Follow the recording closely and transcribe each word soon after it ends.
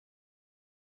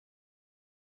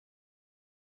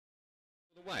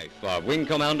The wife of Wing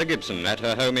Commander Gibson at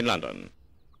her home in London.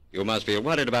 You must feel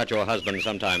worried about your husband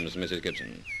sometimes, Mrs.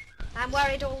 Gibson. I'm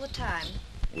worried all the time.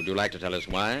 Would you like to tell us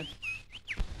why?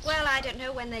 Well, I don't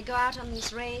know. When they go out on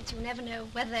these raids, you never know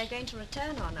whether they're going to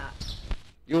return or not.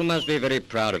 You must be very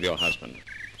proud of your husband.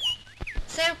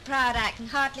 So proud I can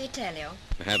hardly tell you.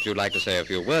 Perhaps you'd like to say a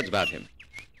few words about him.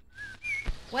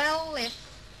 Well, if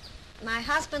my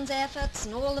husband's efforts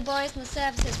and all the boys in the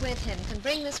services with him can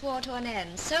bring this war to an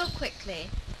end so quickly,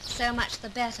 so much the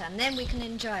better, and then we can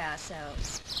enjoy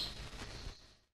ourselves.